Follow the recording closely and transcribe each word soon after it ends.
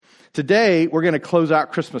Today, we're going to close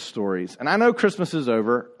out Christmas stories. And I know Christmas is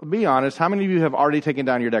over. Be honest, how many of you have already taken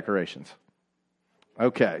down your decorations?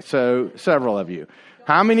 Okay, so several of you.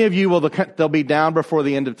 How many of you they'll be down before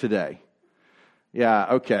the end of today?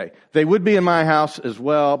 Yeah, okay. They would be in my house as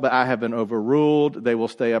well, but I have been overruled. They will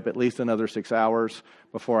stay up at least another 6 hours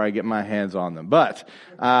before I get my hands on them. But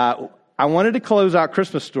I wanted to close out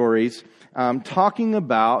Christmas stories talking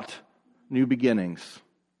about new beginnings.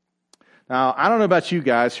 Now, I don't know about you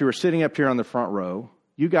guys who are sitting up here on the front row.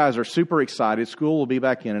 You guys are super excited. School will be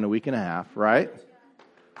back in a week and a half, right?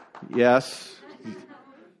 Yes.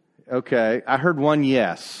 Okay. I heard one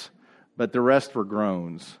yes, but the rest were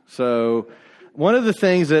groans. So one of the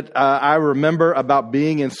things that I remember about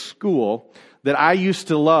being in school that I used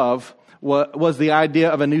to love was the idea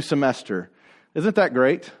of a new semester. Isn't that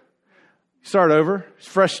great? Start over,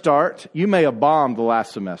 fresh start. You may have bombed the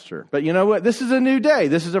last semester, but you know what? This is a new day.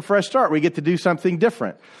 This is a fresh start. We get to do something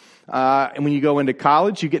different. And when you go into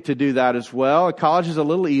college, you get to do that as well. College is a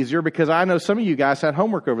little easier because I know some of you guys had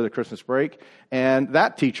homework over the Christmas break, and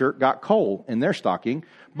that teacher got coal in their stocking.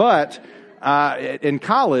 But in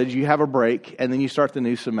college, you have a break, and then you start the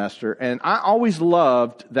new semester. And I always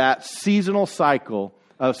loved that seasonal cycle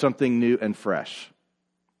of something new and fresh.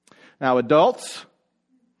 Now, adults,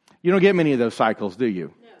 you don't get many of those cycles, do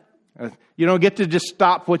you? No. You don't get to just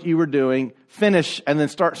stop what you were doing, finish, and then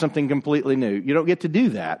start something completely new. You don't get to do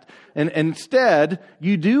that. And instead,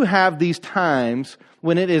 you do have these times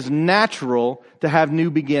when it is natural to have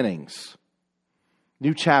new beginnings,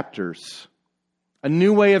 new chapters, a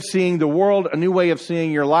new way of seeing the world, a new way of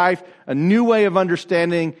seeing your life, a new way of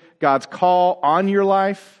understanding God's call on your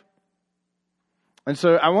life. And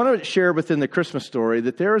so I want to share within the Christmas story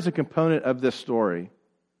that there is a component of this story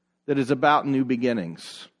that is about new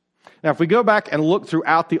beginnings. Now, if we go back and look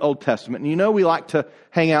throughout the Old Testament, and you know we like to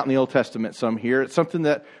hang out in the Old Testament some here. It's something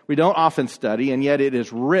that we don't often study, and yet it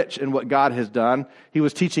is rich in what God has done. He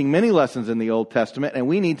was teaching many lessons in the Old Testament, and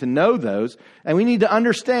we need to know those, and we need to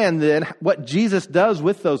understand then what Jesus does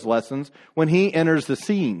with those lessons when He enters the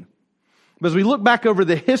scene. But as we look back over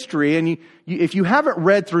the history, and if you haven't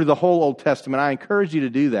read through the whole Old Testament, I encourage you to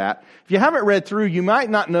do that. If you haven't read through, you might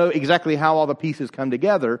not know exactly how all the pieces come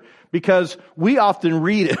together, because we often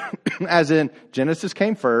read it as in Genesis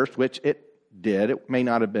came first, which it did. It may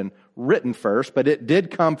not have been written first, but it did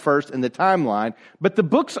come first in the timeline. But the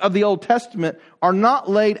books of the Old Testament are not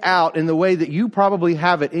laid out in the way that you probably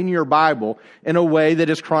have it in your Bible, in a way that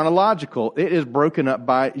is chronological. It is broken up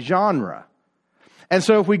by genre. And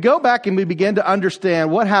so if we go back and we begin to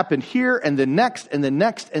understand what happened here and the next and the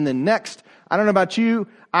next and the next, I don't know about you,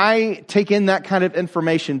 I take in that kind of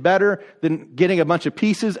information better than getting a bunch of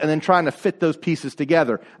pieces and then trying to fit those pieces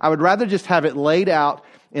together. I would rather just have it laid out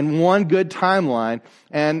in one good timeline.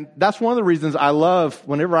 And that's one of the reasons I love,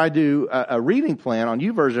 whenever I do a reading plan on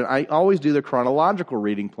YouVersion, I always do the chronological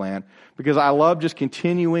reading plan, because I love just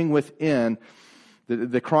continuing within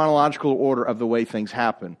the chronological order of the way things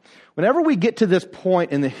happen. Whenever we get to this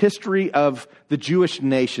point in the history of the Jewish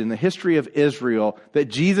nation, the history of Israel, that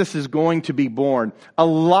Jesus is going to be born, a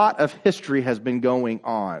lot of history has been going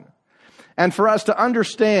on. And for us to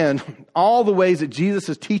understand all the ways that Jesus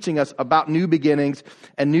is teaching us about new beginnings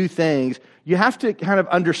and new things, you have to kind of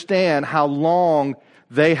understand how long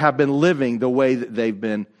they have been living the way that they've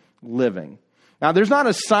been living. Now, there's not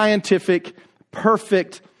a scientific,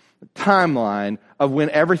 perfect timeline of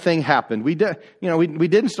when everything happened. We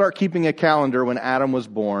didn't start keeping a calendar when Adam was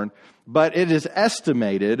born, but it is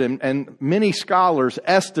estimated, and many scholars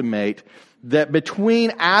estimate, that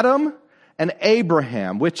between Adam and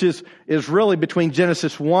Abraham, which is really between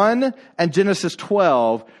Genesis 1 and Genesis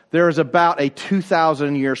 12, there is about a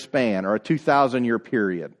 2,000-year span, or a 2,000-year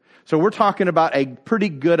period. So we're talking about a pretty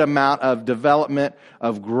good amount of development,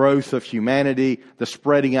 of growth of humanity, the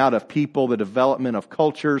spreading out of people, the development of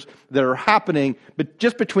cultures that are happening, but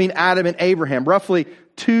just between Adam and Abraham, roughly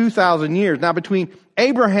 2,000 years. Now, between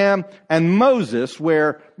Abraham and Moses,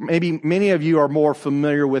 where maybe many of you are more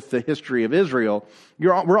familiar with the history of Israel,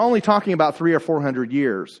 we're only talking about 300 or 400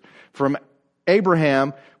 years. From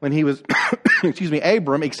Abraham, when he was,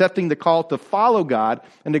 Abram, accepting the call to follow God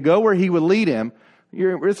and to go where He would lead him,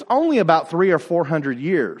 it's only about 300 or 400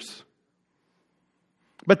 years.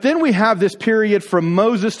 But then we have this period from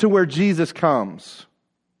Moses to where Jesus comes,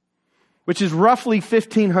 which is roughly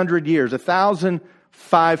 1,500 years,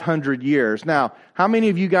 1,500 years. Now, how many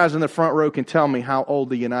of you guys in the front row can tell me how old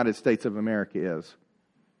the United States of America is?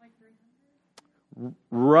 Like 300?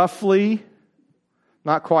 Roughly,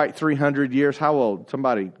 not quite 300 years. How old?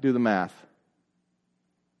 Somebody do the math.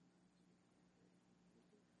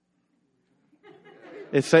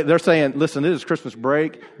 They're saying, listen, this is Christmas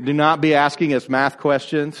break. Do not be asking us math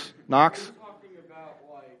questions. Knox? Talking about,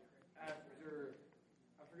 like, after,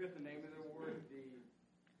 I forget the name of the word,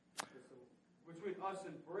 between us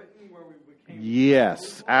and Britain, where we became...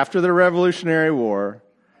 Yes, after the Revolutionary War.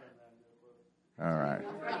 All right.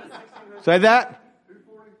 Say that?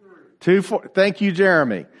 243. Thank you,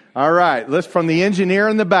 Jeremy. All right, listen, from the engineer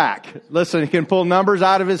in the back. Listen, he can pull numbers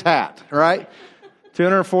out of his hat, right?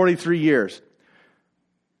 243 years.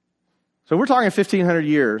 So we're talking 1,500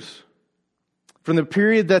 years from the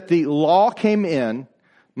period that the law came in.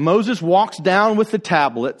 Moses walks down with the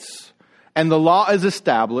tablets, and the law is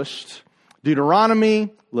established.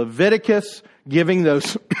 Deuteronomy, Leviticus, giving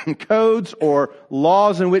those codes or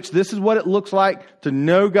laws in which this is what it looks like to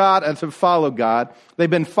know God and to follow God. They've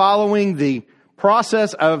been following the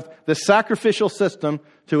process of the sacrificial system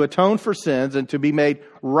to atone for sins and to be made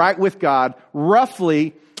right with God,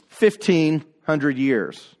 roughly 1,500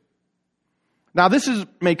 years. Now, this is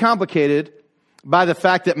made complicated by the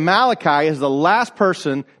fact that Malachi is the last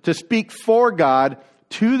person to speak for God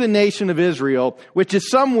to the nation of Israel, which is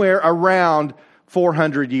somewhere around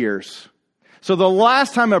 400 years. So the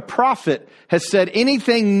last time a prophet has said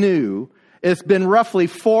anything new, it's been roughly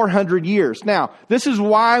 400 years. Now, this is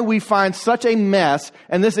why we find such a mess,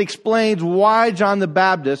 and this explains why John the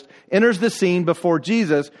Baptist enters the scene before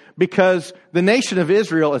Jesus, because the nation of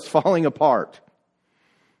Israel is falling apart.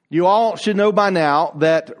 You all should know by now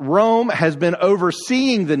that Rome has been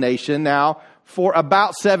overseeing the nation now for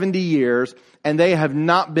about 70 years, and they have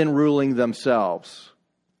not been ruling themselves.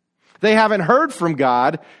 They haven't heard from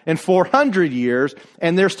God in 400 years,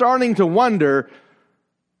 and they're starting to wonder,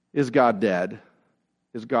 is God dead?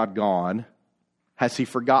 Is God gone? Has He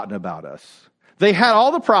forgotten about us? They had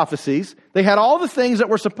all the prophecies. They had all the things that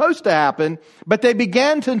were supposed to happen, but they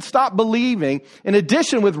began to stop believing. In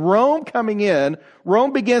addition, with Rome coming in,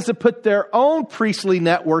 Rome begins to put their own priestly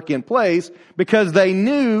network in place because they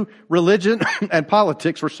knew religion and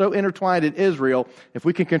politics were so intertwined in Israel. If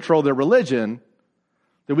we can control their religion,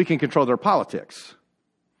 then we can control their politics.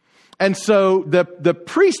 And so the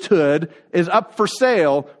priesthood is up for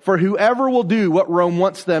sale for whoever will do what Rome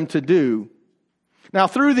wants them to do. Now,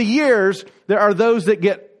 through the years, there are those that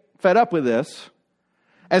get fed up with this.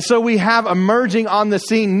 And so we have emerging on the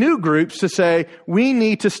scene new groups to say, we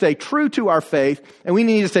need to stay true to our faith, and we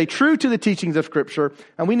need to stay true to the teachings of Scripture,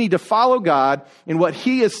 and we need to follow God in what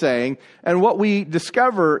He is saying. And what we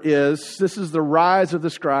discover is, this is the rise of the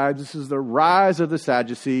scribes, this is the rise of the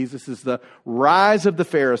Sadducees, this is the rise of the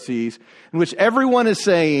Pharisees, in which everyone is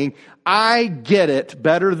saying, I get it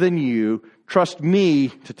better than you. Trust me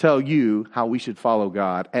to tell you how we should follow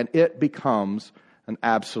God. And it becomes an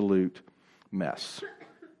absolute mess.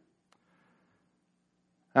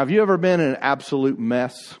 Now, have you ever been in an absolute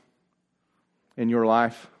mess in your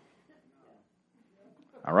life?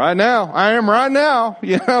 Right now. I am right now.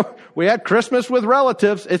 You know, we had Christmas with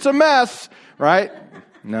relatives. It's a mess, right?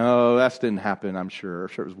 No, that didn't happen, I'm sure. I'm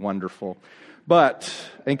sure it was wonderful. But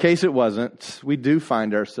in case it wasn't, we do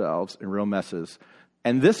find ourselves in real messes.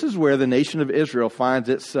 And this is where the nation of Israel finds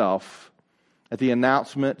itself at the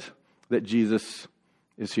announcement that Jesus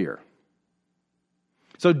is here.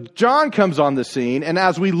 So John comes on the scene, and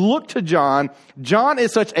as we look to John, John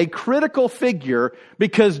is such a critical figure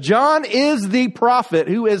because John is the prophet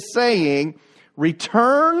who is saying,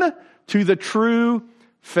 return to the true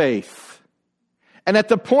faith. And at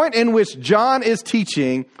the point in which John is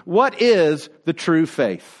teaching, what is the true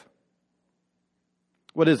faith?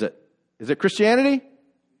 What is it? Is it Christianity?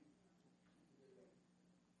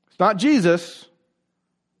 It's not Jesus.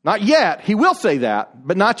 Not yet. He will say that,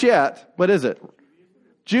 but not yet. What is it?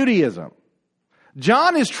 Judaism.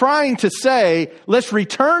 John is trying to say, let's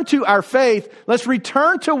return to our faith. Let's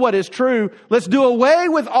return to what is true. Let's do away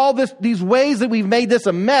with all these ways that we've made this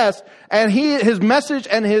a mess. And his message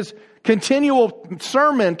and his continual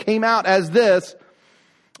sermon came out as this: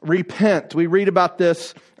 repent. We read about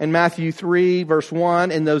this in Matthew 3, verse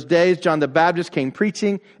 1. In those days, John the Baptist came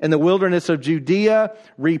preaching in the wilderness of Judea,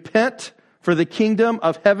 repent, for the kingdom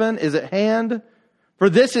of heaven is at hand. For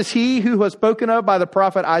this is he who was spoken of by the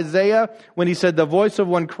prophet Isaiah when he said, the voice of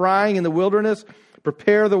one crying in the wilderness,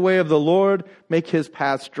 prepare the way of the Lord, make his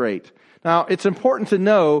path straight. Now, it's important to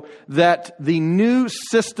know that the new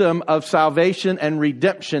system of salvation and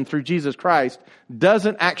redemption through Jesus Christ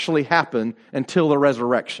doesn't actually happen until the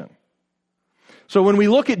resurrection. So when we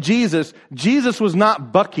look at Jesus, Jesus was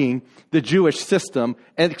not bucking the Jewish system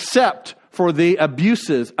except for the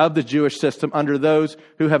abuses of the Jewish system under those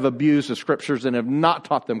who have abused the Scriptures and have not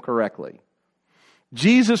taught them correctly.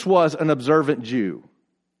 Jesus was an observant Jew.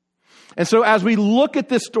 And so as we look at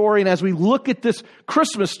this story and as we look at this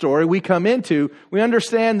Christmas story we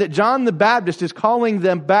understand that John the Baptist is calling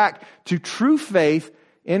them back to true faith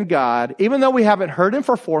in God, even though we haven't heard him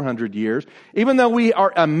for 400 years, even though we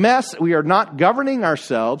are a mess, we are not governing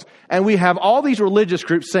ourselves, and we have all these religious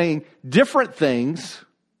groups saying different things.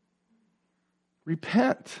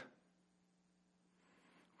 Repent.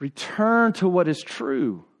 Return to what is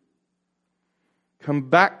true. Come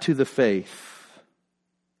back to the faith.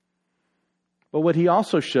 But what he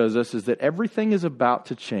also shows us is that everything is about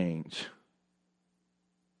to change.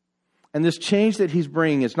 And this change that he's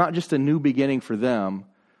bringing is not just a new beginning for them,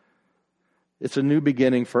 it's a new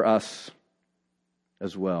beginning for us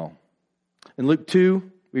as well. In Luke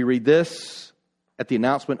 2, we read this at the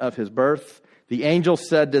announcement of his birth. The angel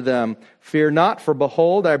said to them, "Fear not, for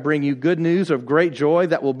behold, I bring you good news of great joy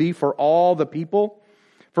that will be for all the people.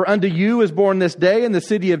 For unto you is born this day in the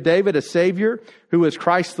city of David a Savior, who is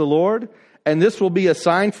Christ the Lord. And this will be a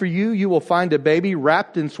sign for you. You will find a baby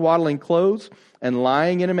wrapped in swaddling clothes and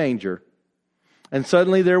lying in a manger." And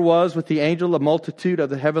suddenly there was with the angel a multitude of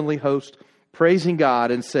the heavenly host, praising God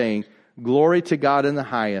and saying, "Glory to God in the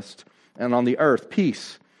highest, and on the earth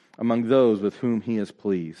peace among those with whom he is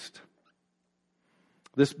pleased."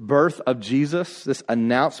 This birth of Jesus, this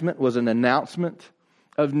announcement, was an announcement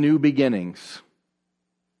of new beginnings.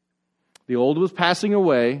 The old was passing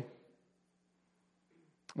away,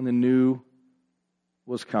 and the new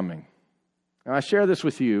was coming. Now, I share this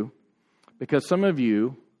with you because some of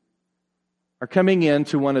you are coming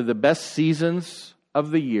into one of the best seasons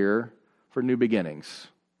of the year for new beginnings.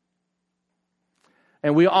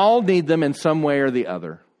 And we all need them in some way or the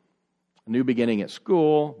other. A new beginning at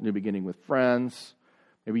school, new beginning with friends.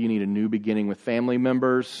 Maybe you need a new beginning with family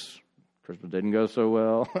members. Christmas didn't go so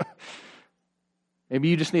well. Maybe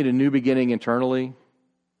you just need a new beginning internally.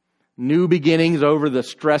 New beginnings over the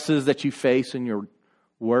stresses that you face in your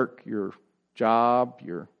work, your job,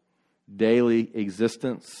 your daily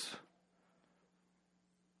existence.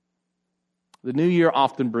 The new year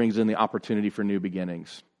often brings in the opportunity for new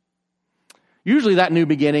beginnings. Usually that new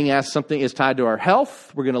beginning as something is tied to our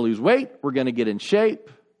health. We're going to lose weight. We're going to get in shape.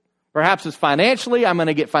 Perhaps it's financially. I'm going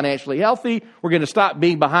to get financially healthy. We're going to stop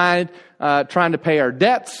being behind trying to pay our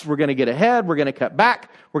debts. We're going to get ahead. We're going to cut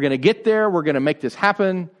back. We're going to get there. We're going to make this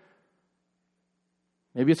happen.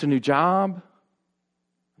 Maybe it's a new job.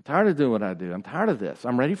 I'm tired of doing what I do. I'm tired of this.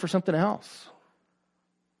 I'm ready for something else.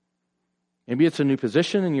 Maybe it's a new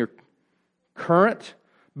position in your current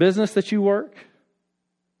business that you work.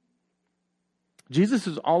 Jesus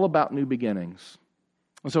is all about new beginnings.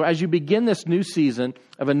 And so as you begin this new season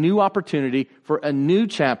of a new opportunity for a new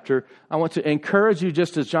chapter, I want to encourage you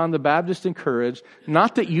just as John the Baptist encouraged,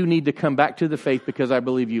 not that you need to come back to the faith because I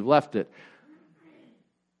believe you've left it.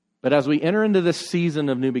 But as we enter into this season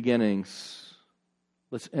of new beginnings,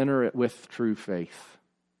 let's enter it with true faith.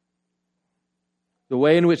 The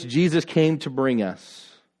way in which Jesus came to bring us.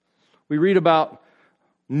 We read about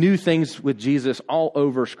new things with Jesus all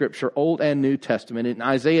over Scripture, Old and New Testament. In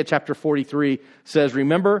Isaiah chapter 43 says,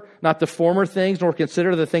 "Remember not the former things, nor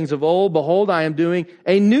consider the things of old. Behold, I am doing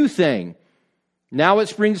a new thing. Now it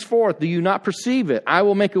springs forth. Do you not perceive it? I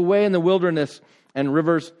will make a way in the wilderness and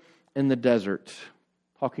rivers in the desert."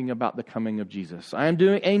 Talking about the coming of Jesus. I am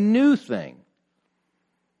doing a new thing.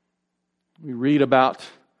 We read about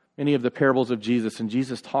many of the parables of Jesus, and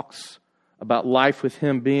Jesus talks about life with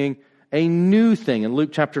him being a new thing. In Luke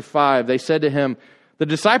chapter 5, they said to him, "The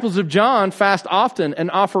disciples of John fast often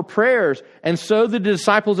and offer prayers, and so the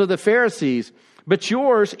disciples of the Pharisees. But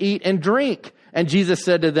yours eat and drink." And Jesus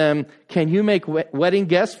said to them, "Can you make wedding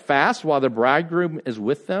guests fast while the bridegroom is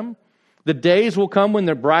with them? The days will come when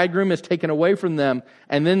the bridegroom is taken away from them,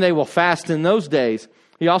 and then they will fast in those days."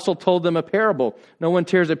 He also told them a parable. "No one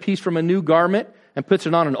tears a piece from a new garment and puts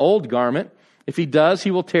it on an old garment. If he does,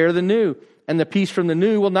 he will tear the new, and the piece from the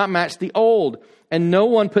new will not match the old. And no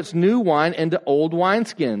one puts new wine into old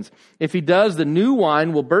wineskins. If he does, the new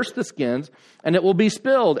wine will burst the skins, and it will be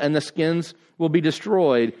spilled, and the skins will be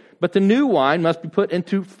destroyed. But the new wine must be put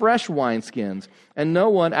into fresh wineskins. And no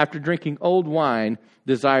one, after drinking old wine,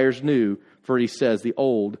 desires new, for he says the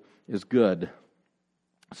old is good."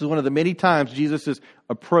 This is one of the many times Jesus is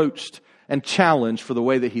approached and challenged for the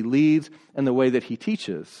way that he leads and the way that he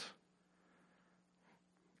teaches.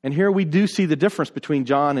 And here we do see the difference between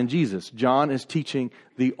John and Jesus. John is teaching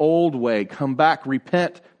the old way. Come back,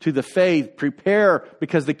 repent to the faith, prepare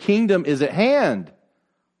because the kingdom is at hand.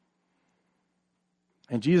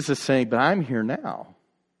 And Jesus is saying, but I'm here now.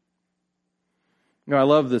 You know, I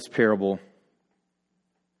love this parable.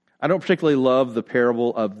 I don't particularly love the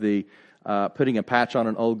parable of the putting a patch on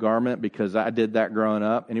an old garment, because I did that growing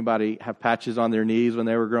up. Anybody have patches on their knees when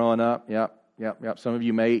they were growing up? Yep. Some of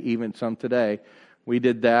you may, even some today. We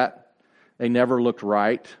did that. They never looked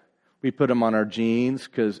right. We put them on our jeans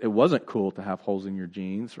because it wasn't cool to have holes in your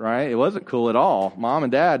jeans, right? It wasn't cool at all. Mom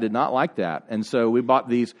and Dad did not like that. And so we bought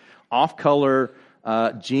these off-color,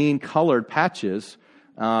 jean-colored patches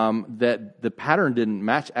that the pattern didn't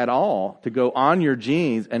match at all to go on your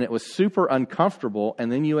jeans, and it was super uncomfortable,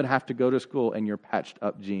 and then you would have to go to school in your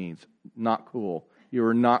patched-up jeans. Not cool. You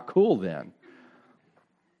were not cool then.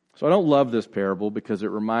 So I don't love this parable because it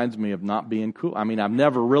reminds me of not being cool. I mean, I've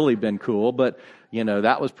never really been cool, but,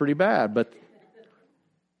 that was pretty bad. But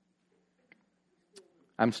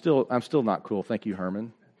I'm still not cool. Thank you,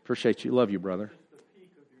 Herman. Appreciate you. Love you, brother.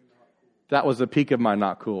 That was the peak of my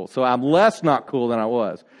not cool. So I'm less not cool than I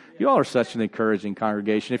was. You all are such an encouraging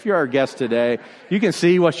congregation. If you're our guest today, you can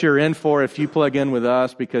see what you're in for if you plug in with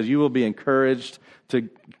us, because you will be encouraged to,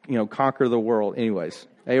 conquer the world. Anyways,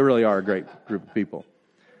 they really are a great group of people.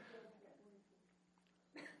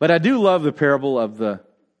 But I do love the parable of the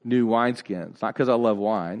new wineskins, not because I love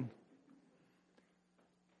wine.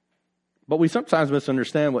 But we sometimes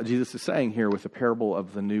misunderstand what Jesus is saying here with the parable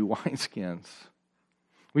of the new wineskins.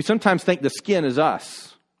 We sometimes think the skin is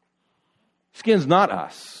us. Skin's not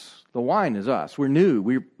us. The wine is us. We're new.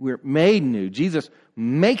 We're made new. Jesus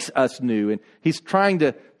makes us new, and He's trying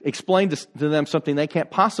to explain to them something they can't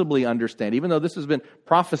possibly understand. Even though this has been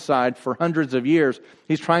prophesied for hundreds of years,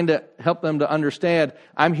 He's trying to help them to understand,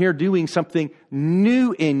 I'm here doing something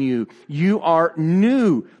new in you. You are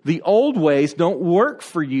new. The old ways don't work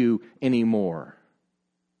for you anymore.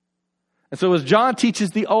 And so as John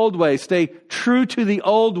teaches the old ways, stay true to the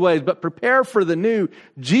old ways, but prepare for the new.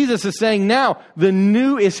 Jesus is saying now, the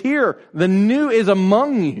new is here. The new is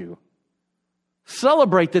among you.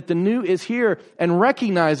 Celebrate that the new is here and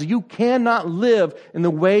recognize you cannot live in the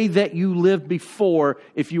way that you lived before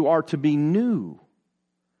if you are to be new.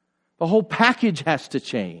 The whole package has to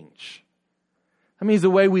change. That means the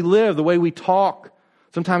way we live, the way we talk,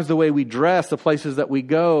 sometimes the way we dress, the places that we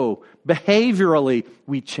go. Behaviorally,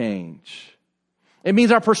 we change. It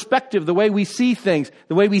means our perspective, the way we see things,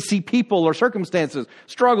 the way we see people or circumstances,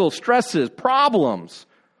 struggles, stresses, problems,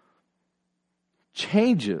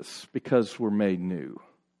 changes because we're made new.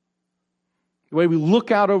 The way we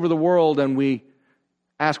look out over the world and we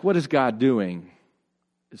ask, what is God doing?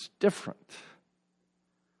 It's different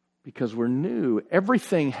because we're new.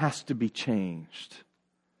 Everything has to be changed.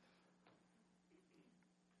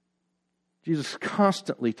 Jesus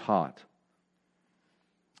constantly taught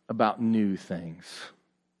about new things.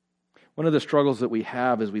 One of the struggles that we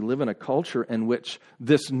have is we live in a culture in which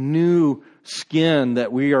this new skin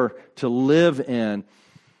that we are to live in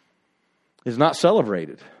is not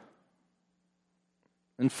celebrated.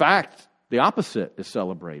 In fact, the opposite is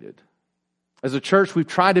celebrated. As a church, we've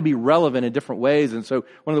tried to be relevant in different ways, and so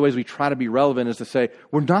one of the ways we try to be relevant is to say,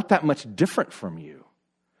 we're not that much different from you.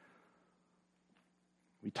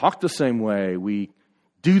 We talk the same way, we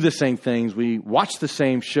do the same things, we watch the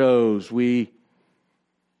same shows, we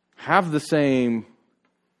have the same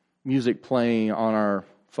music playing on our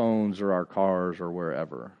phones or our cars or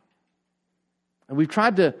wherever. And we've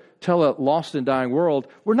tried to tell a lost and dying world,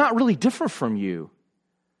 we're not really different from you.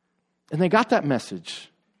 And they got that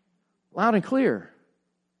message loud and clear.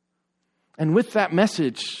 And with that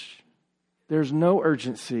message, there's no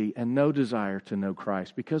urgency and no desire to know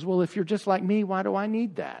Christ. Because, well, if you're just like me, why do I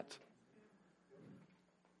need that?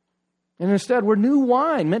 And instead, we're new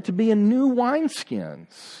wine, meant to be in new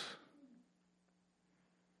wineskins.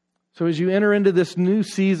 So as you enter into this new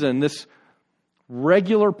season, this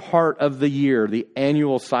regular part of the year, the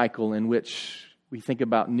annual cycle in which we think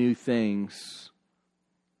about new things,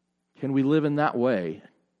 can we live in that way?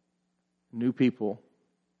 New people,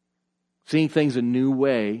 seeing things a new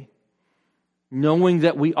way, knowing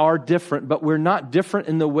that we are different, but we're not different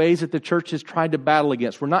in the ways that the church has tried to battle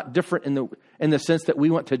against. We're not different in the sense that we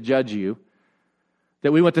want to judge you,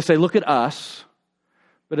 that we want to say, look at us.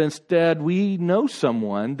 But instead, we know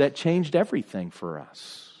someone that changed everything for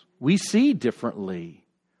us. We see differently.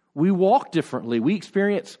 We walk differently. We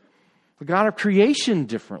experience the God of creation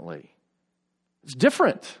differently. It's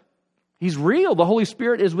different. He's real. The Holy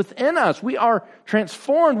Spirit is within us. We are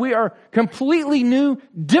transformed. We are completely new,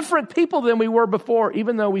 different people than we were before,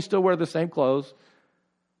 even though we still wear the same clothes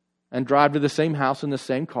and drive to the same house in the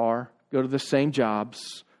same car, go to the same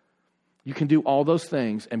jobs. You can do all those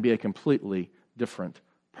things and be a completely different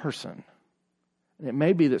person. And it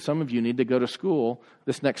may be that some of you need to go to school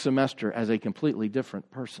this next semester as a completely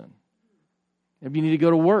different person. Maybe you need to go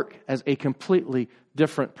to work as a completely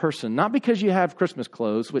different person. Not because you have Christmas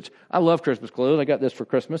clothes, which I love Christmas clothes. I got this for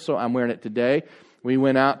Christmas, so I'm wearing it today. We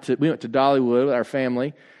went to Dollywood with our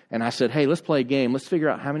family, and I said, hey, let's play a game. Let's figure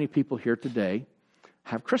out how many people here today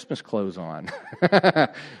have Christmas clothes on.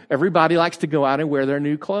 Everybody likes to go out and wear their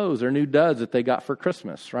new clothes, their new duds that they got for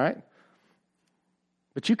Christmas, right?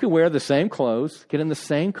 But you can wear the same clothes, get in the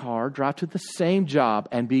same car, drive to the same job,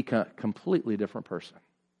 and be a completely different person.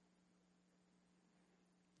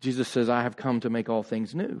 Jesus says, I have come to make all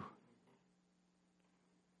things new.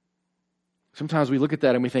 Sometimes we look at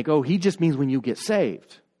that and we think, oh, he just means when you get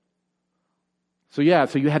saved. So you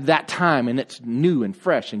have that time and it's new and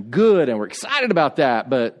fresh and good and we're excited about that.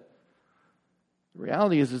 But the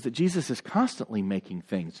reality is that Jesus is constantly making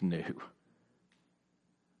things new.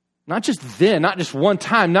 Not just then, not just one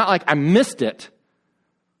time, not like I missed it.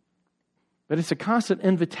 But it's a constant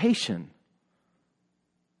invitation.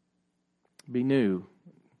 Be new.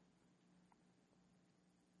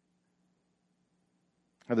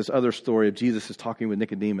 I have this other story of Jesus is talking with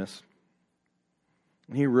Nicodemus.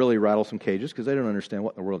 And he really rattles some cages because they don't understand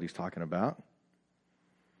what in the world he's talking about.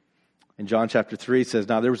 In John chapter 3, it says,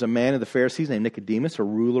 now there was a man of the Pharisees named Nicodemus, a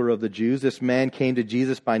ruler of the Jews. This man came to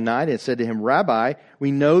Jesus by night and said to him, Rabbi,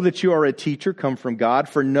 we know that you are a teacher come from God,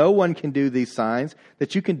 for no one can do these signs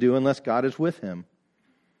that you can do unless God is with him.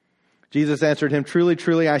 Jesus answered him, truly,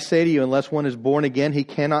 truly, I say to you, unless one is born again, he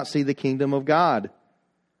cannot see the kingdom of God.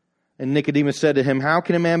 And Nicodemus said to him, how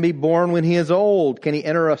can a man be born when he is old? Can he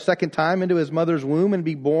enter a second time into his mother's womb and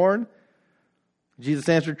be born? Jesus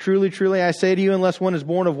answered, truly, truly, I say to you, unless one is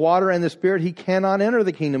born of water and the Spirit, he cannot enter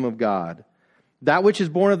the kingdom of God. That which is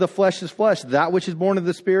born of the flesh is flesh. That which is born of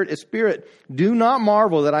the Spirit is spirit. Do not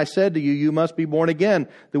marvel that I said to you, you must be born again.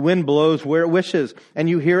 The wind blows where it wishes, and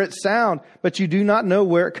you hear its sound, but you do not know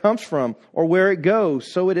where it comes from or where it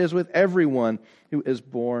goes. So it is with everyone who is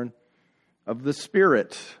born of the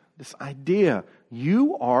Spirit. This idea,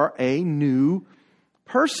 you are a new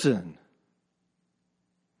person.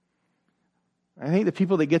 I think the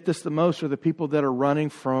people that get this the most are the people that are running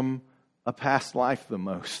from a past life the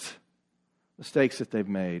most. Mistakes that they've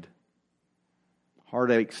made.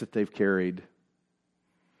 Heartaches that they've carried.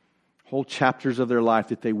 Whole chapters of their life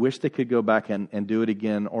that they wish they could go back and do it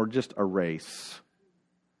again or just erase.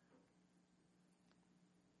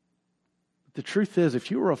 But the truth is, if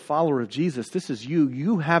you are a follower of Jesus, this is you.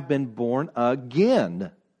 You have been born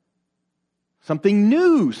again. Something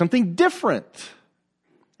new, something different.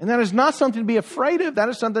 And that is not something to be afraid of. That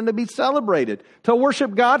is something to be celebrated, to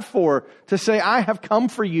worship God for, to say, I have come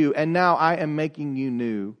for you, and now I am making you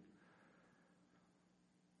new.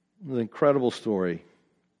 The incredible story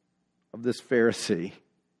of this Pharisee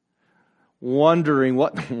wondering,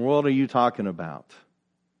 what in the world are you talking about?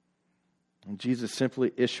 And Jesus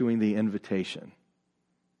simply issuing the invitation.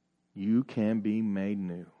 You can be made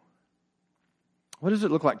new. What does it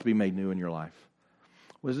look like to be made new in your life?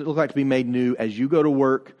 What does it look like to be made new as you go to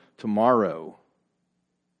work tomorrow?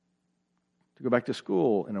 To go back to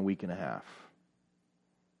school in a week and a half?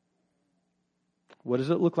 What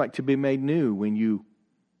does it look like to be made new when you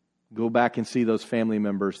go back and see those family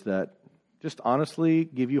members that just honestly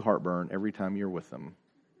give you heartburn every time you're with them?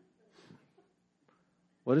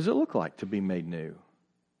 What does it look like to be made new?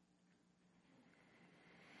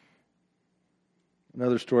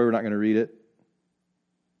 Another story, we're not going to read it,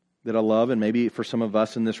 that I love, and maybe for some of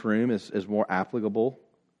us in this room is more applicable,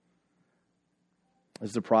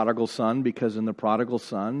 is the prodigal son, because in the prodigal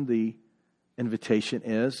son, the invitation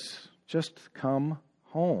is just come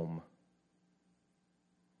home.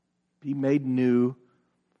 Be made new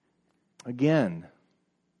again.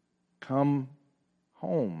 Come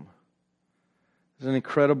home. It's an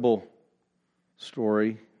incredible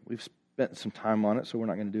story. We've spent some time on it, so we're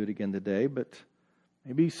not going to do it again today, but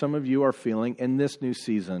maybe some of you are feeling in this new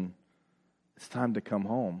season, it's time to come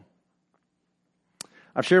home.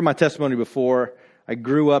 I've shared my testimony before. I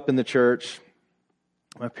grew up in the church.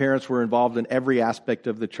 My parents were involved in every aspect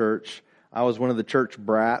of the church. I was one of the church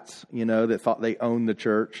brats, that thought they owned the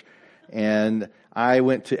church. And I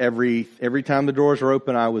went to every time the doors were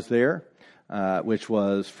open, I was there, which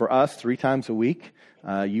was for us 3 times a week.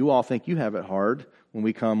 You all think you have it hard when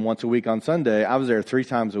we come once a week on Sunday. I was there 3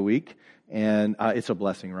 times a week. And it's a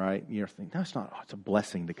blessing, right? You're thinking, no, it's not. Oh, it's a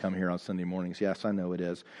blessing to come here on Sunday mornings. Yes, I know it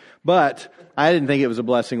is. But I didn't think it was a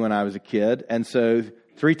blessing when I was a kid. And so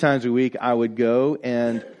 3 times a week I would go.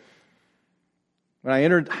 And when I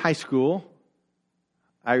entered high school,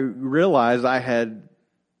 I realized I had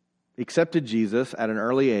accepted Jesus at an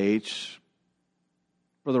early age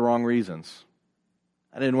for the wrong reasons.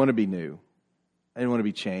 I didn't want to be new. I didn't want to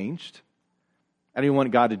be changed. I didn't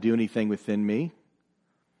want God to do anything within me.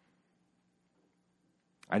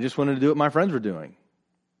 I just wanted to do what my friends were doing.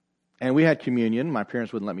 And we had communion. My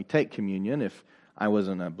parents wouldn't let me take communion if I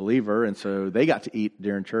wasn't a believer, and so they got to eat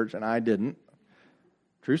during church, and I didn't.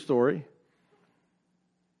 True story.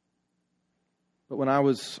 But when I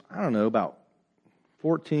was, about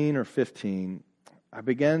 14 or 15, I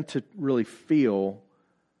began to really feel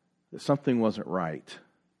that something wasn't right.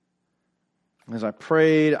 As I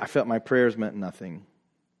prayed, I felt my prayers meant nothing.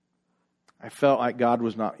 I felt like God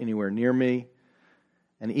was not anywhere near me.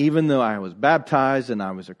 And even though I was baptized and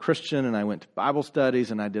I was a Christian and I went to Bible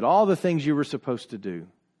studies and I did all the things you were supposed to do,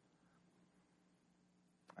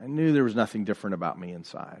 I knew there was nothing different about me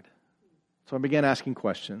inside. So I began asking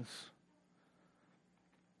questions.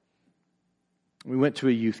 We went to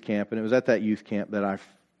a youth camp, and it was at that youth camp that I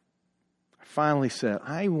finally said,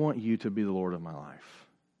 I want you to be the Lord of my life.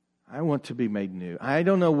 I want to be made new. I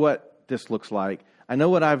don't know what this looks like. I know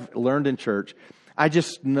what I've learned in church. I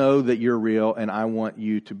just know that you're real, and I want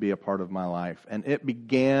you to be a part of my life. And it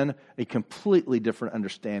began a completely different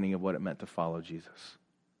understanding of what it meant to follow Jesus.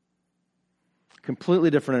 Completely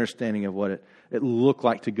different understanding of what it looked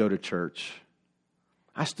like to go to church.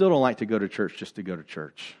 I still don't like to go to church just to go to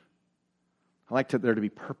church. I like there to be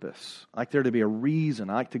purpose. I like there to be a reason.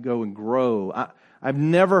 I like to go and grow. I've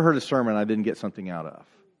never heard a sermon I didn't get something out of.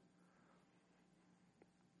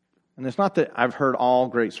 And it's not that I've heard all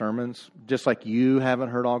great sermons, just like you haven't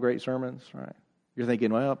heard all great sermons, right? You're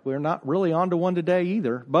thinking, well, we're not really on to one today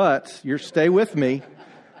either, but stay with me.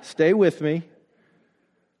 Stay with me.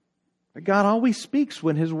 But God always speaks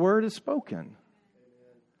when His Word is spoken.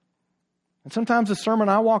 And sometimes the sermon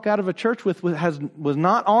I walk out of a church with was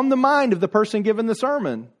not on the mind of the person giving the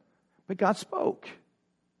sermon, but God spoke.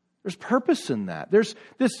 There's purpose in that. There's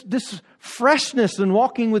this freshness in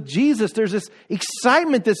walking with Jesus. There's this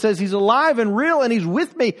excitement that says He's alive and real and He's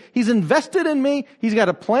with me. He's invested in me. He's got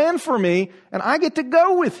a plan for me, and I get to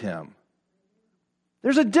go with Him.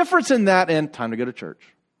 There's a difference in that and time to go to church.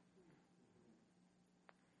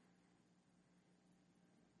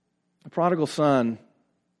 The prodigal son,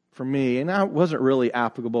 for me, and that wasn't really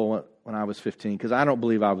applicable when I was 15, because I don't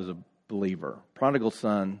believe I was a believer. Prodigal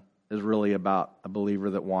son is really about a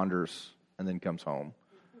believer that wanders and then comes home.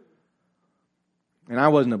 And I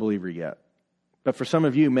wasn't a believer yet. But for some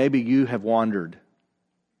of you, maybe you have wandered.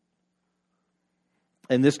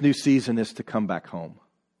 And this new season is to come back home.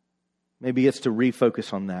 Maybe it's to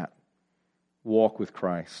refocus on that. Walk with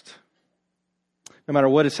Christ. No matter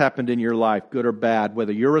what has happened in your life, good or bad,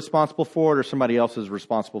 whether you're responsible for it or somebody else is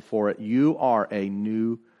responsible for it, you are a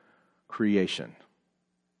new creation.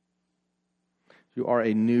 You are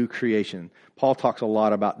a new creation. Paul talks a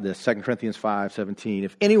lot about this. 2 Corinthians 5:17.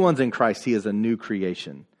 If anyone's in Christ, he is a new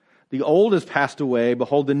creation. The old has passed away.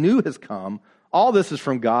 Behold, the new has come. All this is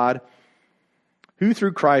from God, who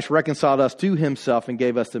through Christ reconciled us to Himself and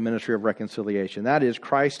gave us the ministry of reconciliation. That is,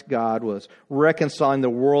 Christ God was reconciling the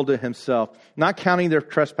world to Himself, not counting their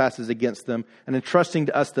trespasses against them, and entrusting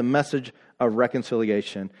to us the message of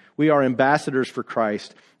reconciliation. We are ambassadors for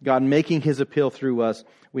Christ, God making His appeal through us.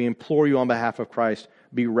 We implore you on behalf of Christ,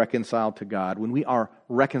 be reconciled to God. When we are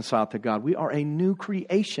reconciled to God, we are a new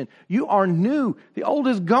creation. You are new. The old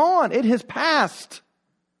is gone. It has passed.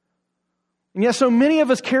 And yet so many of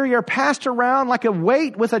us carry our past around like a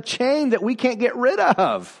weight with a chain that we can't get rid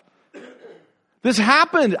of. This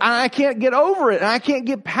happened, and I can't get over it, and I can't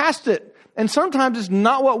get past it. And sometimes it's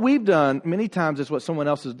not what we've done. Many times it's what someone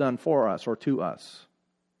else has done for us or to us.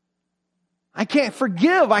 I can't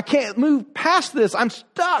forgive. I can't move past this. I'm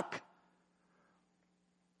stuck.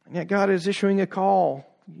 And yet God is issuing a call.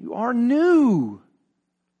 You are new.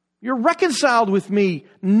 You're reconciled with me.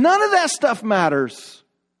 None of that stuff matters.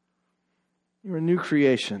 You're a new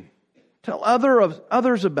creation. Tell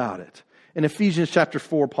others about it. In Ephesians chapter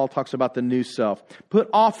 4, Paul talks about the new self. Put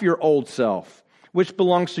off your old self, which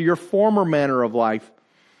belongs to your former manner of life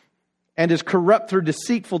and is corrupt through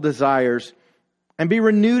deceitful desires, and be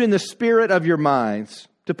renewed in the spirit of your minds,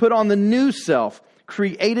 to put on the new self,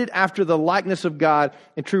 created after the likeness of God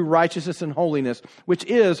in true righteousness and holiness, which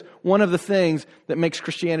is one of the things that makes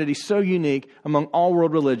Christianity so unique among all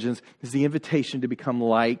world religions, is the invitation to become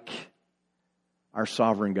like our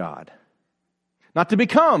sovereign God. Not to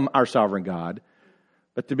become our sovereign God,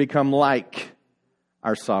 but to become like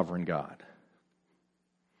our sovereign God.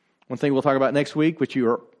 One thing we'll talk about next week, which you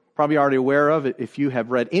are probably already aware of if you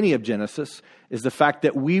have read any of Genesis, is the fact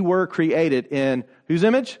that we were created in whose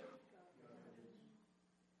image?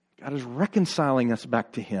 God is reconciling us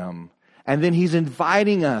back to Him. And then He's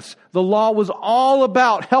inviting us. The law was all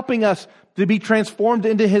about helping us to be transformed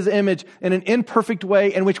into His image in an imperfect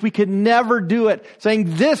way in which we could never do it,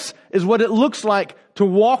 saying, this is what it looks like to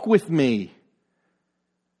walk with me.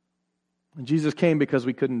 And Jesus came because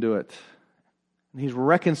we couldn't do it. And He's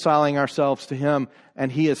reconciling ourselves to Him,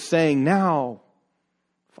 and He is saying, now,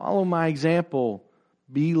 follow my example.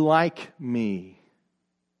 Be like me.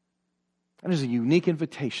 That is a unique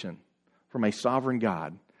invitation from a sovereign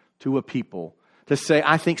God to a people to say,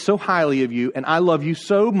 I think so highly of you, and I love you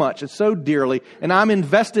so much and so dearly, and I'm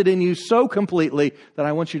invested in you so completely that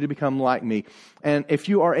I want you to become like me. And if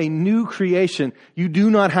you are a new creation, you do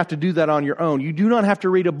not have to do that on your own. You do not have to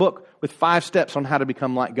read a book with 5 steps on how to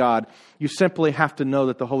become like God. You simply have to know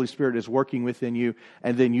that the Holy Spirit is working within you,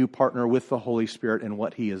 and then you partner with the Holy Spirit in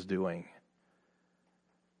what He is doing.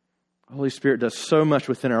 The Holy Spirit does so much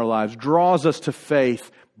within our lives, draws us to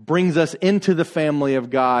faith, brings us into the family of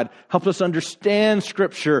God, helps us understand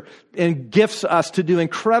Scripture, and gifts us to do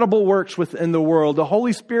incredible works within the world. The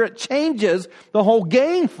Holy Spirit changes the whole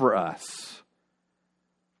game for us.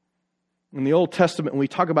 In the Old Testament, when we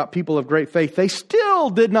talk about people of great faith, they still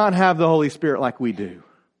did not have the Holy Spirit like we do.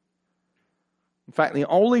 In fact, the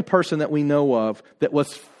only person that we know of that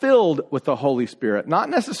was filled with the Holy Spirit, not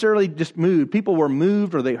necessarily just moved. People were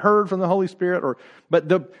moved or they heard from the Holy Spirit, but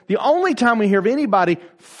the only time we hear of anybody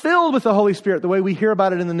filled with the Holy Spirit, the way we hear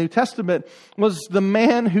about it in the New Testament, was the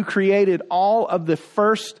man who created all of the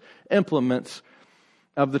first implements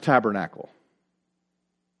of the tabernacle,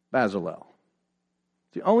 Bezalel.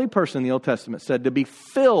 The only person in the Old Testament said to be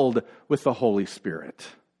filled with the Holy Spirit.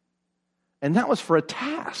 And that was for a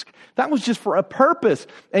task. That was just for a purpose.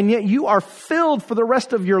 And yet you are filled for the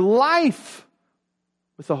rest of your life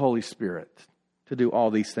with the Holy Spirit to do all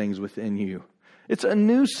these things within you. It's a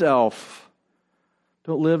new self.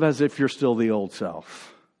 Don't live as if you're still the old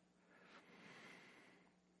self.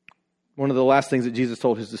 One of the last things that Jesus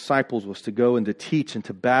told His disciples was to go and to teach and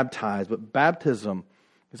to baptize. But baptism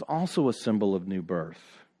is also a symbol of new birth.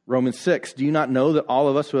 Romans 6, do you not know that all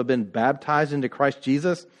of us who have been baptized into Christ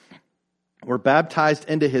Jesus were baptized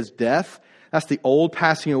into His death? That's the old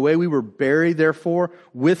passing away. We were buried, therefore,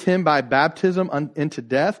 with Him by baptism into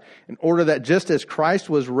death, in order that just as Christ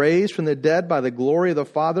was raised from the dead by the glory of the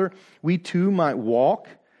Father, we too might walk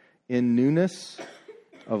in newness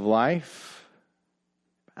of life.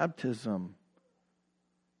 Baptism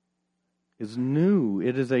is new.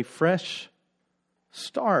 It is a fresh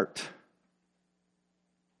start.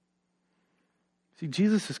 See,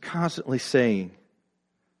 Jesus is constantly saying,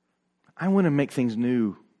 I want to make things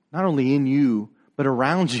new, not only in you, but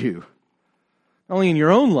around you. Not only in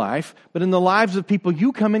your own life, but in the lives of people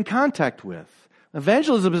you come in contact with.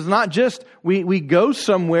 Evangelism is not just we go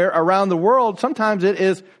somewhere around the world. Sometimes it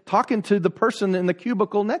is talking to the person in the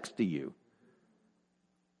cubicle next to you.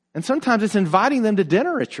 And sometimes it's inviting them to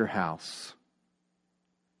dinner at your house.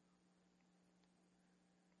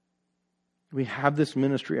 We have this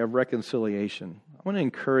ministry of reconciliation. I want to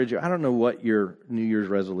encourage you. I don't know what your New Year's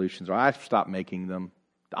resolutions are. I've stopped making them.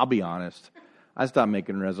 I'll be honest. I stopped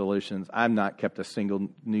making resolutions. I've not kept a single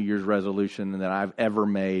New Year's resolution that I've ever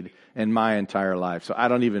made in my entire life. So I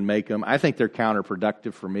don't even make them. I think they're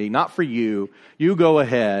counterproductive for me. Not for you. You go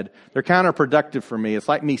ahead. They're counterproductive for me. It's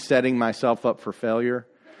like me setting myself up for failure.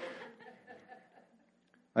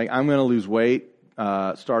 Like, I'm going to lose weight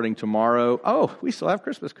starting tomorrow. Oh, we still have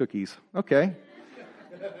Christmas cookies. Okay.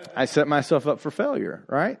 I set myself up for failure,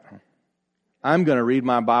 right? I'm going to read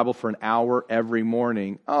my Bible for an hour every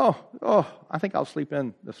morning. Oh, I think I'll sleep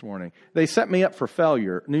in this morning. They set me up for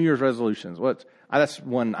failure. New Year's resolutions. That's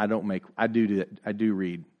one I don't make. I do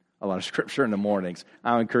read a lot of Scripture in the mornings.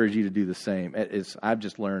 I'll encourage you to do the same. I've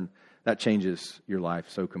just learned that changes your life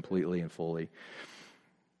so completely and fully.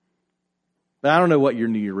 But I don't know what your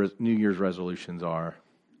New Year's resolutions are.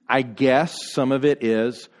 I guess some of it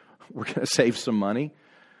is we're going to save some money.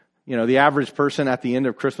 You know, the average person at the end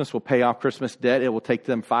of Christmas will pay off Christmas debt. It will take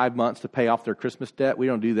them 5 months to pay off their Christmas debt. We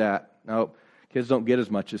don't do that. No, kids don't get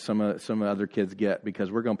as much as some other kids get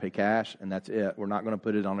because we're going to pay cash and that's it. We're not going to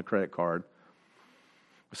put it on a credit card.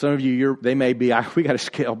 Some of you, we got to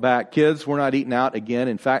scale back. Kids, we're not eating out again.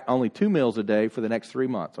 In fact, only 2 meals a day for the next 3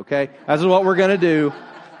 months, okay? That's what we're going to do.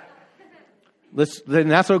 Then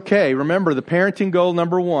that's okay. Remember, the parenting goal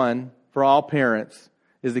number 1 for all parents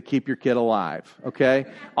is to keep your kid alive, okay?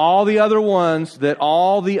 All the other ones that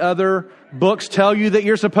all the other books tell you that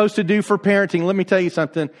you're supposed to do for parenting, let me tell you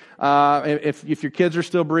something. If your kids are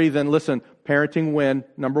still breathing, listen, parenting win,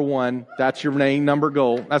 number 1. That's your main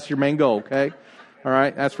goal. That's your main goal, okay? All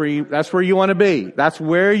right? That's where you want to be. That's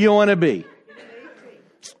where you want to be.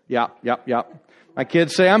 Yeah. My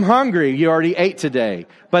kids say, I'm hungry. You already ate today.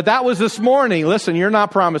 But that was this morning. Listen, you're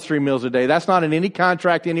not promised 3 meals a day. That's not in any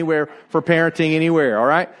contract anywhere for parenting anywhere, all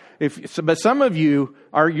right? But some of you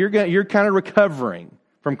you're kind of recovering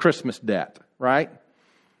from Christmas debt, right?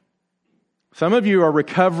 Some of you are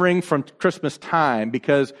recovering from Christmas time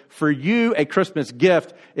because for you, a Christmas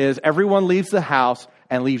gift is everyone leaves the house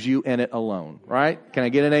and leaves you in it alone, right? Can I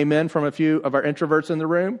get an amen from a few of our introverts in the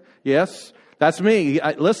room? Yes? That's me.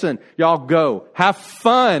 Listen, y'all go. Have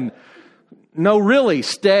fun. No, really,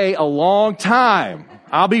 stay a long time.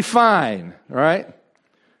 I'll be fine, right?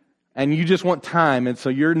 And you just want time. And so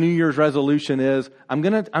your New Year's resolution is, I'm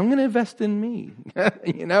going to invest in me.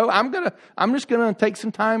 I'm just going to take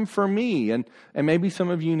some time for me. And maybe some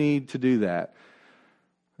of you need to do that.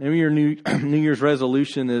 Maybe your New Year's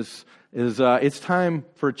resolution is it's time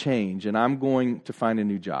for a change and I'm going to find a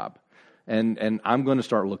new job. And I'm going to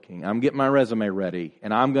start looking. I'm getting my resume ready.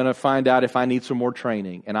 And I'm going to find out if I need some more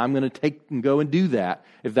training. And I'm going to take and go and do that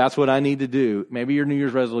if that's what I need to do. Maybe your New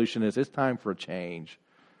Year's resolution is it's time for a change.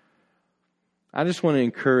 I just want to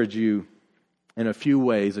encourage you in a few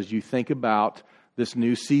ways as you think about this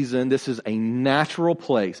new season. This is a natural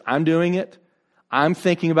place. I'm doing it. I'm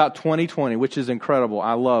thinking about 2020, which is incredible.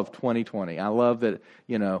 I love 2020. I love that,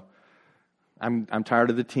 I'm tired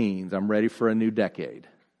of the teens. I'm ready for a new decade.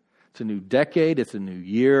 It's a new decade. It's a new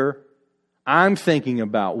year. I'm thinking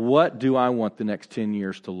about what do I want the next 10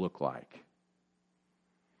 years to look like.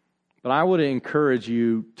 But I would encourage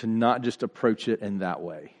you to not just approach it in that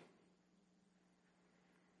way.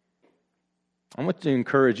 I want to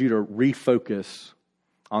encourage you to refocus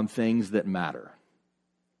on things that matter.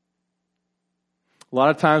 A lot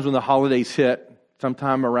of times when the holidays hit,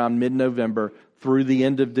 sometime around mid-November through the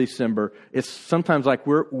end of December, it's sometimes like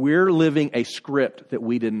we're living a script that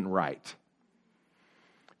we didn't write.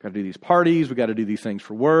 Got to do these parties. We got to do these things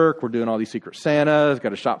for work. We're doing all these Secret Santas. Got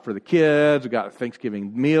to shop for the kids. We got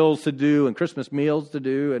Thanksgiving meals to do and Christmas meals to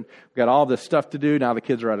do, and we got all this stuff to do. Now the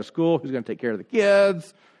kids are out of school. Who's going to take care of the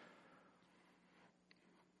kids?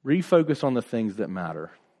 Refocus on the things that matter.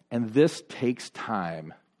 And this takes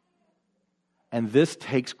time. And this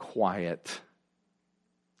takes quiet.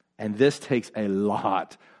 And this takes a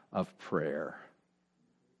lot of prayer.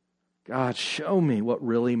 God, show me what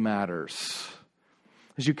really matters.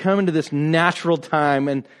 As you come into this natural time,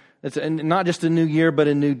 and it's not just a new year, but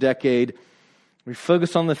a new decade, we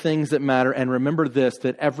focus on the things that matter, and remember this,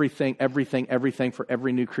 that everything for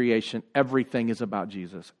every new creation, everything is about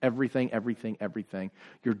Jesus. Everything.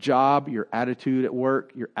 Your job, your attitude at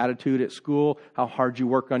work, your attitude at school, how hard you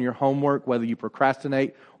work on your homework, whether you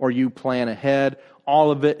procrastinate or you plan ahead, all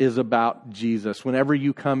of it is about Jesus. Whenever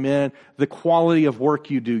you come in, the quality of work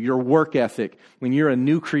you do, your work ethic, when you're a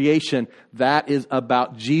new creation, that is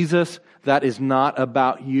about Jesus. That is not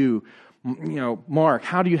about you. Mark,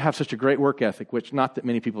 how do you have such a great work ethic? Which, not that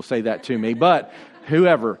many people say that to me, but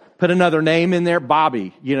whoever. Put another name in there,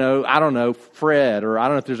 Bobby, I don't know, Fred, or I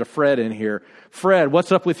don't know if there's a Fred in here. Fred,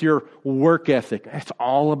 what's up with your work ethic? It's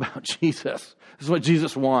all about Jesus. This is what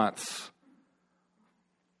Jesus wants.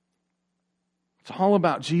 It's all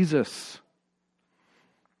about Jesus.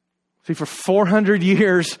 See, for 400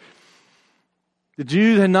 years, the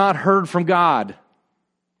Jews had not heard from God.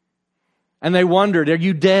 And they wondered, are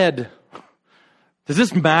you dead? Does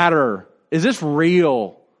this matter? Is this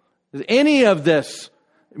real? Does any of this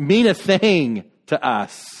mean a thing to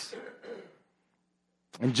us?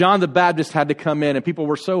 And John the Baptist had to come in, and people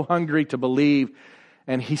were so hungry to believe.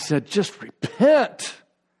 And he said, just repent.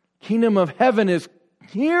 Kingdom of heaven is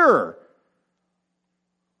here.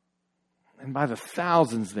 And by the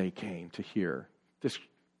thousands they came to hear this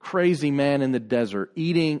crazy man in the desert,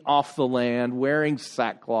 eating off the land, wearing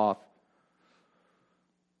sackcloth.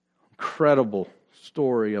 Incredible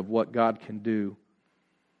story of what God can do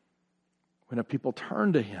when a people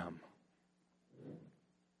turn to Him.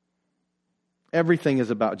 Everything is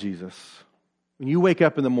about Jesus. When you wake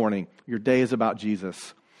up in the morning, your day is about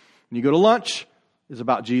Jesus. When you go to lunch, it's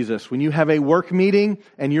about Jesus. When you have a work meeting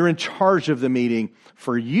and you're in charge of the meeting,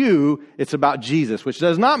 for you, it's about Jesus, which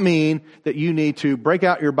does not mean that you need to break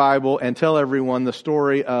out your Bible and tell everyone the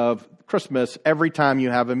story of Christmas every time you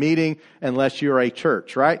have a meeting, unless you're a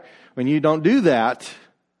church, right? When you don't do that,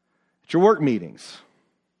 it's your work meetings.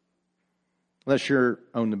 Unless you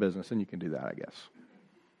own the business, then you can do that, I guess.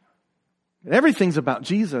 And everything's about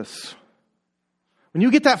Jesus. When you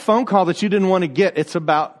get that phone call that you didn't want to get, it's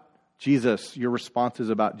about Jesus. Your response is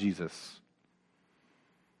about Jesus.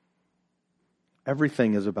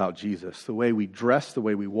 Everything is about Jesus. The way we dress, the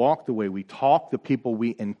way we walk, the way we talk, the people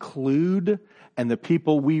we include, and the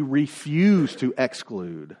people we refuse to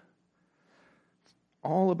exclude. It's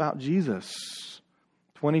all about Jesus.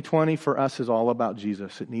 2020 for us is all about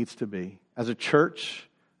Jesus. It needs to be. As a church,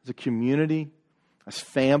 as a community, as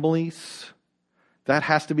families, that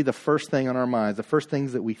has to be the first thing on our minds, the first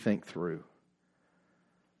things that we think through.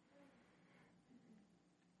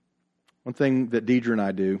 One thing that Deidre and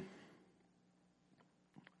I do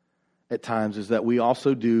at times is that we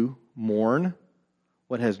also do mourn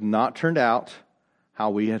what has not turned out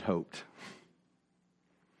how we had hoped.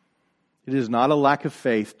 It is not a lack of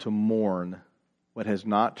faith to mourn what has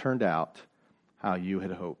not turned out how you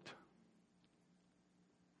had hoped.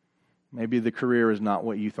 Maybe the career is not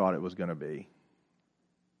what you thought it was going to be.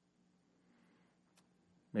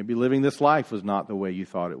 Maybe living this life was not the way you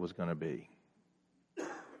thought it was going to be.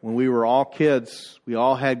 When we were all kids, we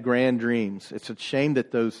all had grand dreams. It's a shame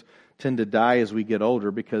that those tend to die as we get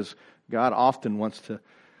older, because God often wants to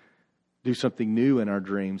do something new in our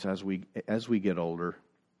dreams as we get older.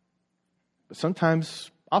 But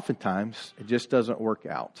oftentimes, it just doesn't work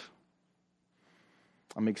out.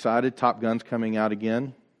 I'm excited. Top Gun's coming out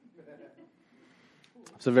again.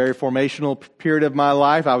 It's a very formational period of my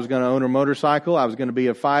life. I was going to own a motorcycle. I was going to be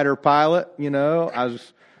a fighter pilot.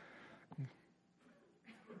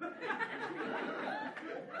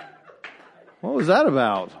 What was that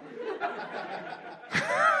about?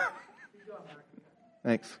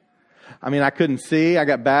 Thanks. I couldn't see. I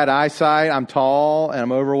got bad eyesight. I'm tall and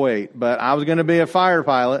I'm overweight. But I was going to be a fighter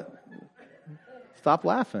pilot. Stop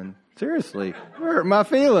laughing. Seriously. You hurt my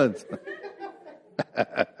feelings.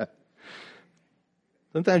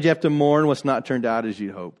 Sometimes you have to mourn what's not turned out as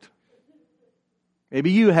you hoped.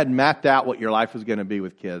 Maybe you had mapped out what your life was going to be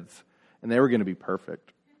with kids, and they were going to be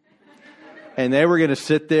perfect. And they were going to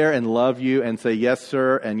sit there and love you and say, yes,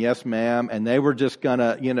 sir, and yes, ma'am. And they were just going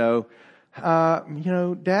to,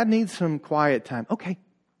 Dad needs some quiet time. Okay,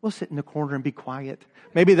 we'll sit in the corner and be quiet.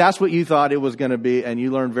 Maybe that's what you thought it was going to be, and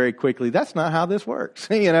you learned very quickly, that's not how this works.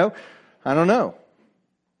 I don't know.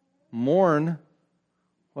 Mourn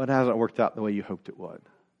what hasn't worked out the way you hoped it would.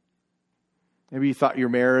 Maybe you thought your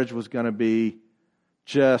marriage was going to be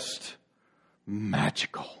just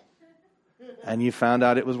magical, and you found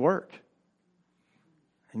out it was work.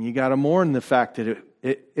 And you got to mourn the fact that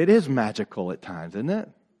it is magical at times, isn't it?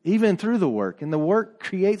 Even through the work. And the work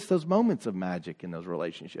creates those moments of magic in those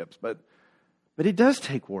relationships. But it does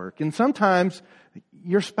take work. And sometimes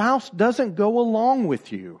your spouse doesn't go along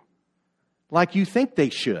with you like you think they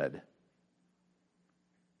should.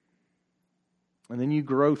 And then you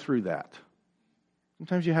grow through that.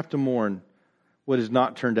 Sometimes you have to mourn what has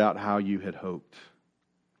not turned out how you had hoped.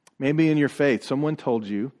 Maybe in your faith, someone told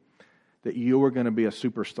you that you were going to be a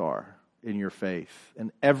superstar in your faith,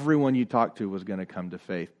 and everyone you talked to was going to come to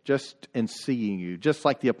faith just in seeing you. Just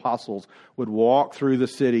like the apostles would walk through the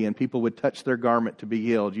city and people would touch their garment to be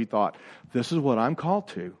healed, you thought, this is what I'm called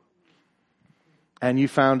to. And you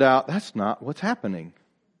found out that's not what's happening.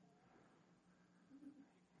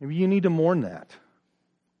 Maybe you need to mourn that.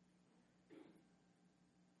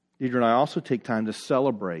 Deidre and I also take time to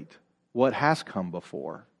celebrate what has come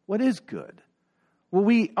before, what is good, what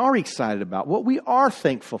we are excited about, what we are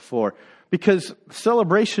thankful for, because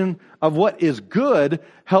celebration of what is good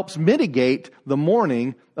helps mitigate the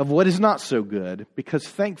mourning of what is not so good, because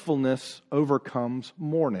thankfulness overcomes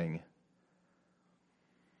mourning.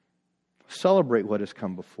 Celebrate what has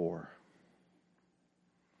come before.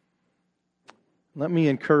 Let me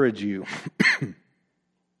encourage you.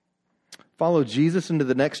 Follow Jesus into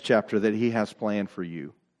the next chapter that He has planned for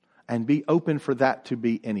you, and be open for that to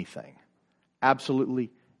be anything.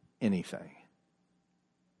 Absolutely anything.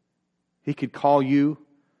 He could call you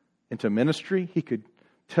into ministry. He could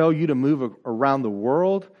tell you to move around the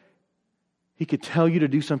world. He could tell you to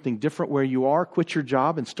do something different where you are, quit your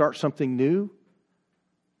job and start something new.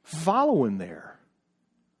 Follow Him there.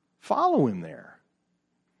 Follow Him there.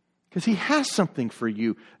 Because He has something for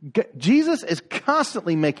you. Jesus is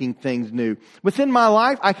constantly making things new. Within my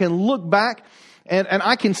life, I can look back and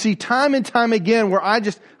I can see time and time again where I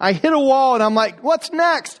hit a wall and I'm like, what's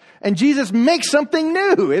next? And Jesus makes something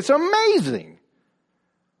new. It's amazing.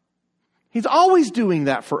 He's always doing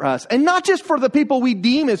that for us. And not just for the people we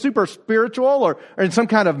deem as super spiritual or in some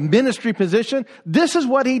kind of ministry position. This is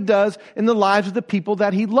what He does in the lives of the people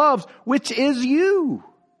that He loves, which is you.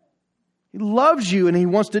 He loves you and He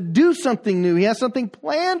wants to do something new. He has something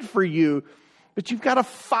planned for you, but you've got to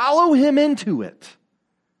follow Him into it.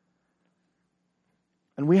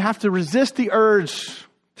 And we have to resist the urge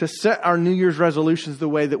to set our New Year's resolutions the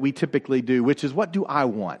way that we typically do, which is, what do I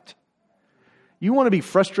want? You want to be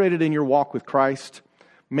frustrated in your walk with Christ?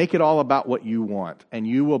 Make it all about what you want, and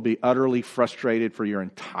you will be utterly frustrated for your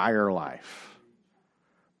entire life.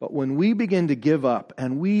 But when we begin to give up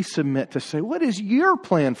and we submit to say, what is your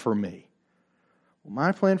plan for me? Well,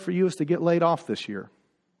 my plan for you is to get laid off this year.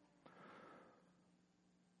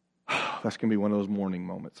 That's going to be one of those mourning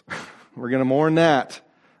moments. We're going to mourn that.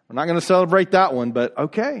 We're not going to celebrate that one, but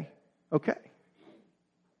okay.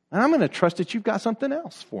 And I'm going to trust that you've got something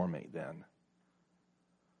else for me then.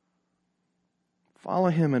 Follow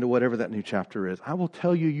him into whatever that new chapter is. I will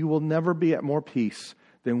tell you, you will never be at more peace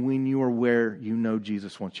than when you are where you know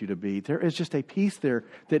Jesus wants you to be. There is just a peace there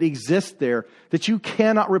that exists there that you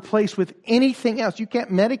cannot replace with anything else. You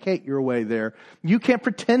can't medicate your way there. You can't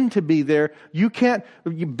pretend to be there. You can't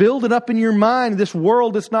build it up in your mind, this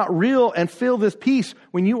world that's not real, and feel this peace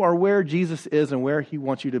when you are where Jesus is and where he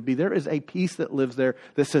wants you to be. There is a peace that lives there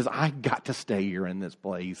that says, I got to stay here in this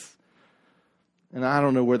place. And I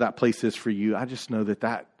don't know where that place is for you. I just know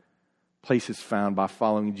that place is found by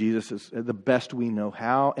following Jesus as the best we know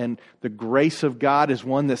how. And the grace of God is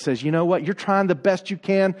one that says, you know what? You're trying the best you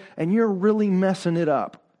can and you're really messing it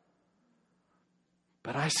up.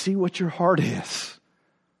 But I see what your heart is.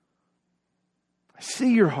 I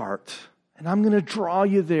see your heart. And I'm going to draw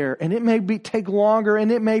you there. And it may take longer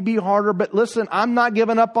and it may be harder. But listen, I'm not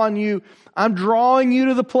giving up on you. I'm drawing you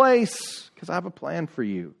to the place because I have a plan for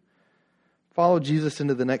you. Follow Jesus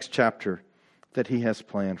into the next chapter that he has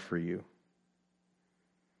planned for you.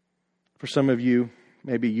 For some of you,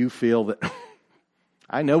 maybe you feel that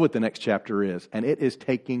I know what the next chapter is, and it is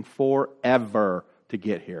taking forever to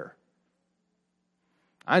get here.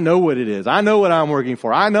 I know what it is. I know what I'm working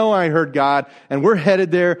for. I know I heard God, and we're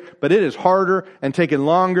headed there, but it is harder and taking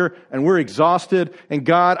longer, and we're exhausted. And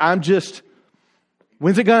God,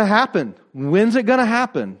 when's it going to happen? When's it going to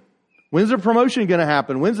happen? When's the promotion going to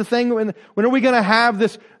happen? When's the thing? When are we going to have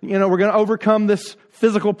this? We're going to overcome this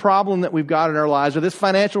physical problem that we've got in our lives, or this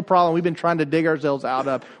financial problem we've been trying to dig ourselves out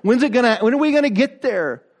of. When are we going to get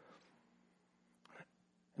there?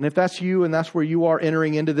 And if that's you and that's where you are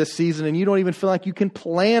entering into this season and you don't even feel like you can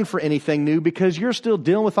plan for anything new because you're still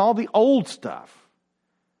dealing with all the old stuff,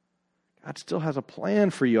 God still has a plan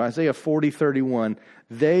for you. Isaiah 40:31.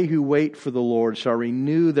 They who wait for the Lord shall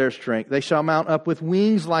renew their strength. They shall mount up with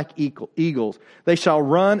wings like eagles. They shall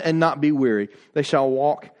run and not be weary. They shall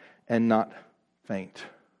walk and not faint.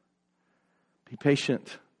 Be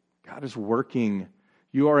patient. God is working.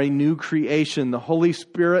 You are a new creation. The Holy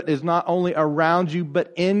Spirit is not only around you,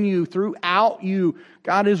 but in you, throughout you.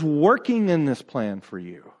 God is working in this plan for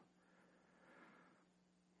you.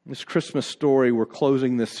 This Christmas story, we're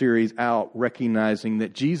closing this series out recognizing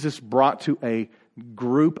that Jesus brought to a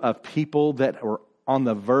group of people that were on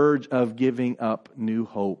the verge of giving up new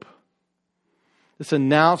hope. This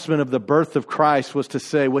announcement of the birth of Christ was to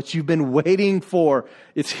say, what you've been waiting for,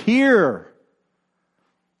 it's here.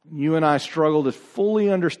 You and I struggle to fully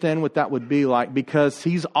understand what that would be like because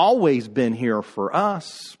he's always been here for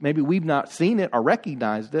us. Maybe we've not seen it or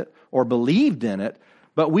recognized it or believed in it,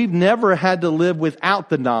 but we've never had to live without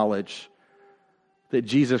the knowledge that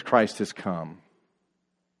Jesus Christ has come.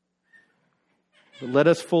 But let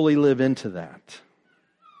us fully live into that.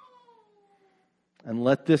 And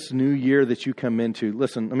let this new year that you come into,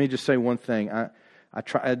 listen, let me just say one thing. I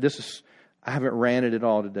haven't ranted at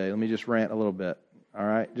all today. Let me just rant a little bit. All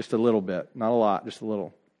right? Just a little bit. Not a lot, just a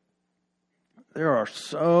little. There are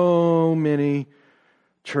so many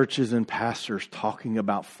churches and pastors talking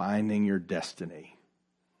about finding your destiny.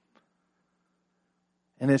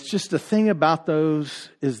 And it's just the thing about those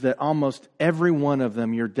is that almost every one of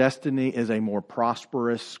them, your destiny is a more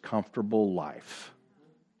prosperous, comfortable life.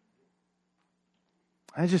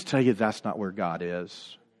 I just tell you that's not where God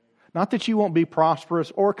is. Not that you won't be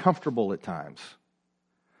prosperous or comfortable at times.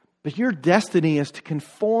 But your destiny is to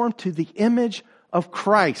conform to the image of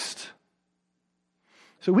Christ.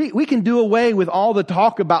 So we can do away with all the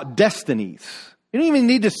talk about destinies. You don't even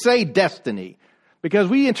need to say destiny. Because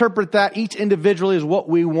we interpret that each individually as what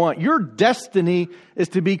we want. Your destiny is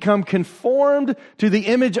to become conformed to the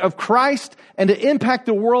image of Christ and to impact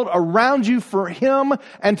the world around you for Him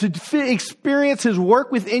and to experience His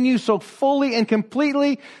work within you so fully and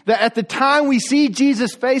completely that at the time we see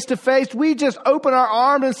Jesus face to face, we just open our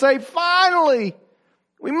arms and say, finally,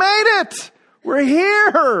 we made it. We're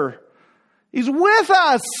here. He's with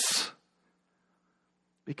us.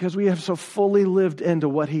 Because we have so fully lived into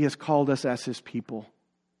what He has called us as His people.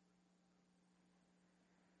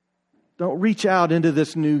 Don't reach out into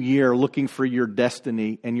this new year looking for your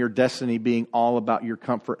destiny and your destiny being all about your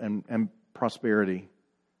comfort and prosperity.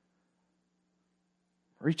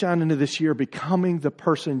 Reach out into this year becoming the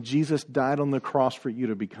person Jesus died on the cross for you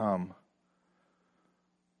to become.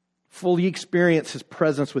 Fully experience His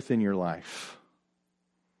presence within your life.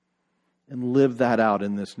 and live that out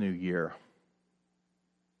in this new year.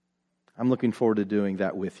 I'm looking forward to doing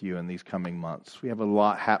that with you in these coming months. We have a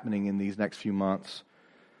lot happening in these next few months.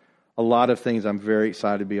 A lot of things I'm very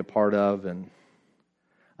excited to be a part of, and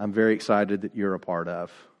I'm very excited that you're a part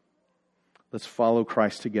of. Let's follow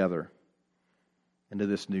Christ together into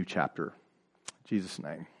this new chapter. In Jesus'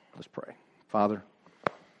 name, let's pray. Father,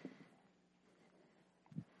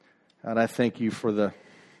 God, I thank you for the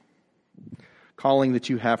calling that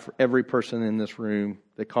you have for every person in this room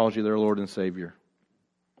that calls you their Lord and Savior.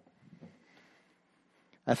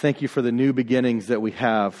 I thank you for the new beginnings that we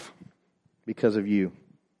have because of you.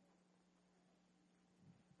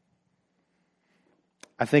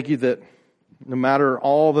 I thank you that no matter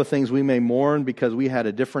all the things we may mourn because we had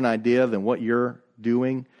a different idea than what you're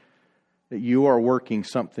doing, that you are working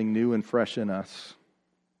something new and fresh in us.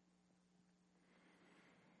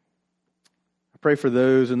 I pray for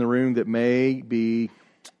those in the room that may be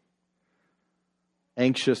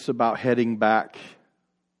anxious about heading back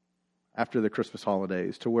after the Christmas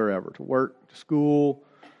holidays to wherever, to work, to school,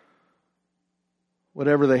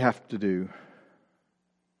 whatever they have to do.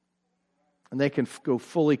 And they can go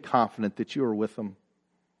fully confident that you are with them,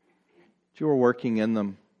 that you are working in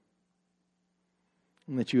them,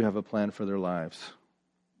 and that you have a plan for their lives.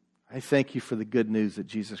 I thank you for the good news that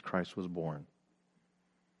Jesus Christ was born.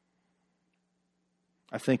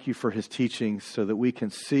 I thank you for his teachings so that we can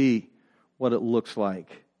see what it looks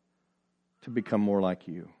like to become more like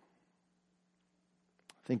you.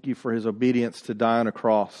 Thank you for his obedience to die on a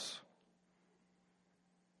cross,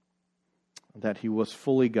 that he was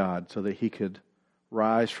fully God so that he could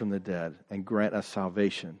rise from the dead and grant us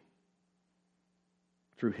salvation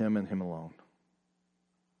through him and him alone.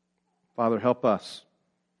 Father, help us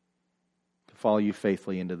to follow you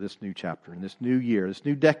faithfully into this new chapter, in this new year, this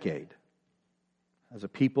new decade, as a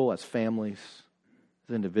people, as families,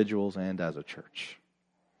 as individuals, and as a church.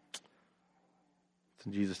 It's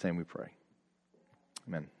in Jesus' name we pray.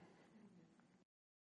 Amen.